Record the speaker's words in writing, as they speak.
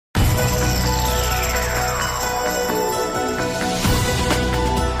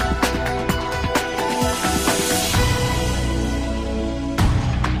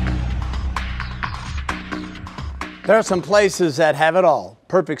There are some places that have it all.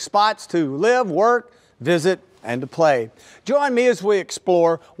 Perfect spots to live, work, visit, and to play. Join me as we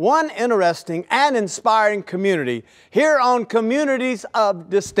explore one interesting and inspiring community here on Communities of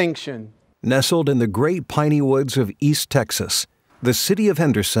Distinction. Nestled in the great piney woods of East Texas, the city of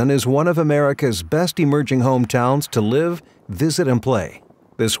Henderson is one of America's best emerging hometowns to live, visit, and play.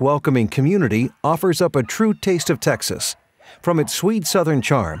 This welcoming community offers up a true taste of Texas, from its sweet southern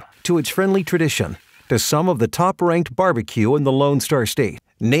charm to its friendly tradition, to some of the top-ranked barbecue in the Lone Star State.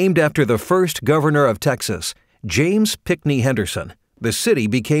 Named after the first governor of Texas, James Pinckney Henderson, the city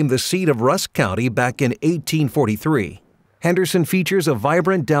became the seat of Rusk County back in 1843. Henderson features a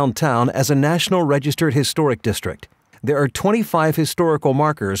vibrant downtown as a National Registered Historic District. There are 25 historical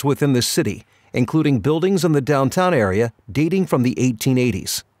markers within the city, including buildings in the downtown area dating from the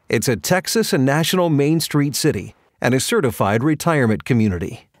 1880s. It's a Texas and National Main Street city and a certified retirement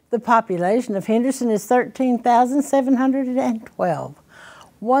community. The population of Henderson is 13,712.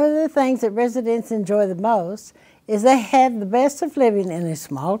 One of the things that residents enjoy the most is they have the best of living in a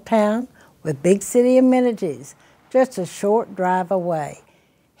small town with big city amenities, just a short drive away.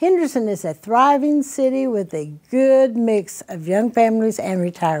 Henderson is a thriving city with a good mix of young families and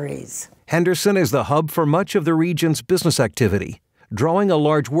retirees. Henderson is the hub for much of the region's business activity, drawing a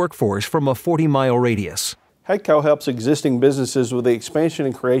large workforce from a 40-mile radius. HEDCO helps existing businesses with the expansion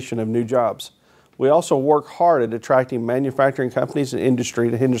and creation of new jobs. We also work hard at attracting manufacturing companies and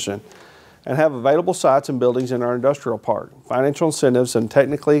industry to Henderson and have available sites and buildings in our industrial park, financial incentives, and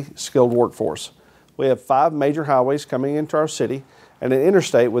technically skilled workforce. We have 5 major highways coming into our city and an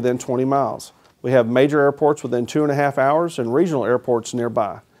interstate within 20 miles. We have major airports within 2.5 hours and regional airports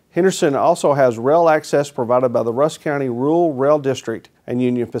nearby. Henderson also has rail access provided by the Rusk County Rural Rail District and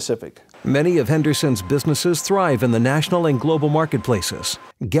Union Pacific. Many of Henderson's businesses thrive in the national and global marketplaces.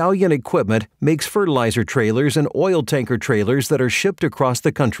 Galleon Equipment makes fertilizer trailers and oil tanker trailers that are shipped across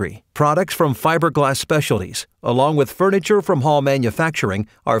the country. Products from fiberglass specialties, along with furniture from Hall Manufacturing,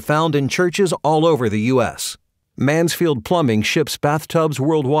 are found in churches all over the U.S. Mansfield Plumbing ships bathtubs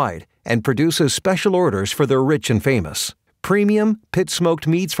worldwide and produces special orders for their rich and famous. Premium pit-smoked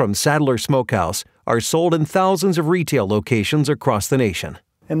meats from Sadler Smokehouse are sold in thousands of retail locations across the nation.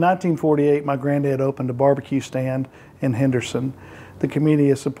 In 1948, my granddad opened a barbecue stand in Henderson. The community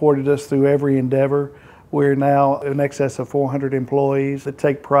has supported us through every endeavor. We're now in excess of 400 employees that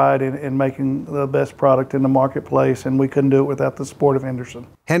take pride in making the best product in the marketplace, and we couldn't do it without the support of Henderson.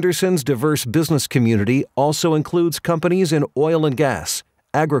 Henderson's diverse business community also includes companies in oil and gas,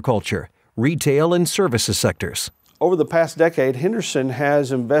 agriculture, retail, and services sectors. Over the past decade, Henderson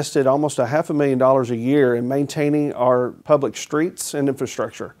has invested almost $500,000 a year in maintaining our public streets and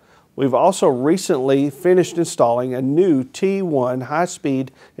infrastructure. We've also recently finished installing a new T1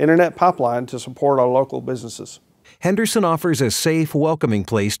 high-speed internet pipeline to support our local businesses. Henderson offers a safe, welcoming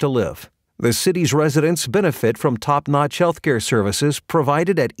place to live. The city's residents benefit from top-notch healthcare services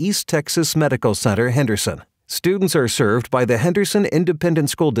provided at East Texas Medical Center, Henderson. Students are served by the Henderson Independent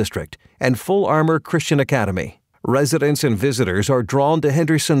School District and Full Armor Christian Academy. Residents and visitors are drawn to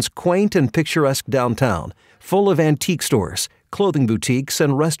Henderson's quaint and picturesque downtown, full of antique stores, clothing boutiques,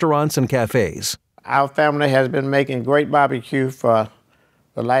 and restaurants and cafes. Our family has been making great barbecue for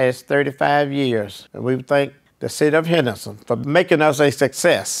the last 35 years, and we thank the city of Henderson for making us a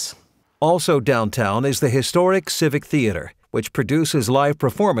success. Also downtown is the historic Civic Theater, which produces live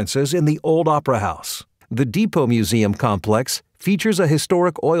performances in the Old Opera House. The Depot Museum complex features a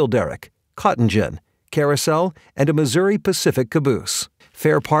historic oil derrick, cotton gin, carousel, and a Missouri Pacific caboose.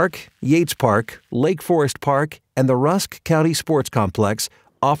 Fair Park, Yates Park, Lake Forest Park, and the Rusk County Sports Complex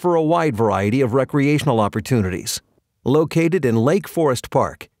offer a wide variety of recreational opportunities. Located in Lake Forest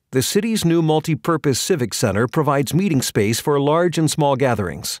Park, the city's new multi-purpose civic center provides meeting space for large and small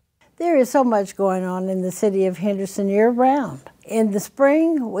gatherings. There is so much going on in the city of Henderson year-round. In the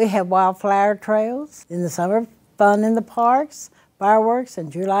spring, we have wildflower trails. In the summer, fun in the parks, fireworks,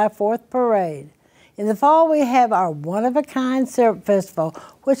 and July 4th parade. In the fall, we have our one-of-a-kind syrup festival,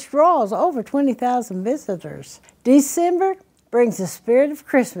 which draws over 20,000 visitors. December brings the spirit of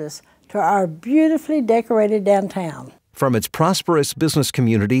Christmas to our beautifully decorated downtown. From its prosperous business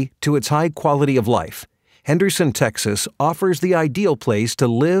community to its high quality of life, Henderson, Texas offers the ideal place to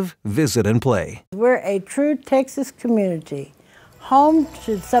live, visit, and play. We're a true Texas community, home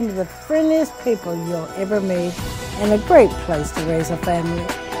to some of the friendliest people you'll ever meet, and a great place to raise a family.